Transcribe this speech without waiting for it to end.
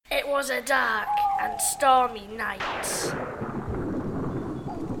was a dark and stormy night.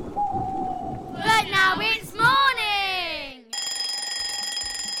 But now it's morning!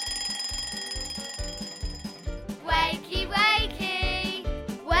 Wakey, wakey!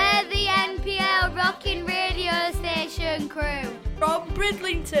 We're the NPL Rockin' Radio Station crew. From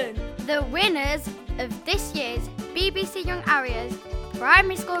Bridlington. The winners of this year's BBC Young Arias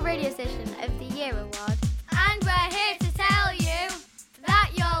Primary School Radio Station of the Year Award. And we're here to tell you that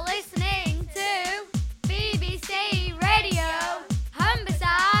you're listening to BBC Radio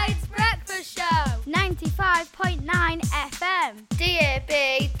Humberside's Breakfast Show 95.9 FM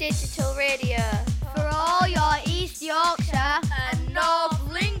DAB Digital Radio for all your East Yorkshire And North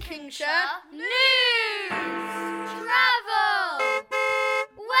Lincolnshire news, travel,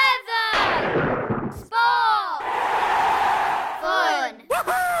 weather, sport, Fun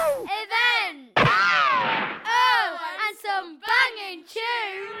events, oh, and some banging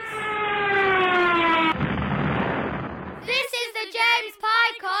tunes. This is the James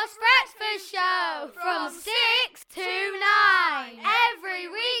Pye Breakfast Show from